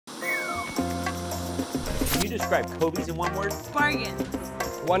describe Kobeys in one word? Bargain.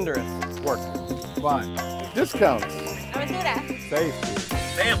 Wondrous. Work. Fun. Discounts. Aventura. Safety.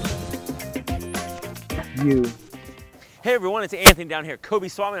 Family. You. Hey everyone, it's Anthony down here at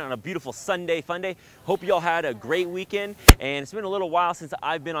Kobeys on a beautiful Sunday fun day. Hope you all had a great weekend, and it's been a little while since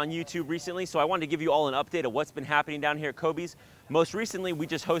I've been on YouTube recently, so I wanted to give you all an update of what's been happening down here at Kobeys. Most recently, we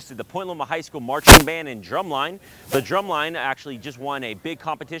just hosted the Point Loma High School Marching Band and Drumline. The Drumline actually just won a big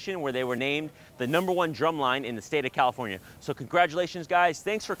competition where they were named the #1 drumline in the state of California. So congratulations guys,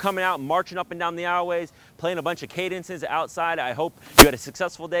 thanks for coming out and marching up and down the aisleways, playing a bunch of cadences outside. I hope you had a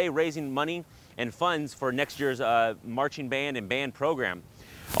successful day raising money and funds for next year's marching band and band program.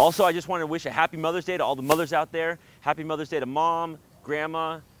 Also, I just want to wish a happy Mother's Day to all the mothers out there. Happy Mother's Day to Mom,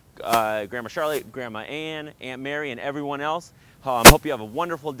 Grandma, Grandma Charlotte, Grandma Ann, Aunt Mary, and everyone else. Hope you have a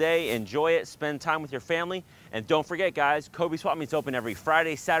wonderful day. Enjoy it. Spend time with your family. And don't forget, guys, Kobeys Swap Meet's open every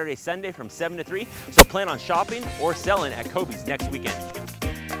Friday, Saturday, Sunday from 7 to 3. So plan on shopping or selling at Kobeys next weekend.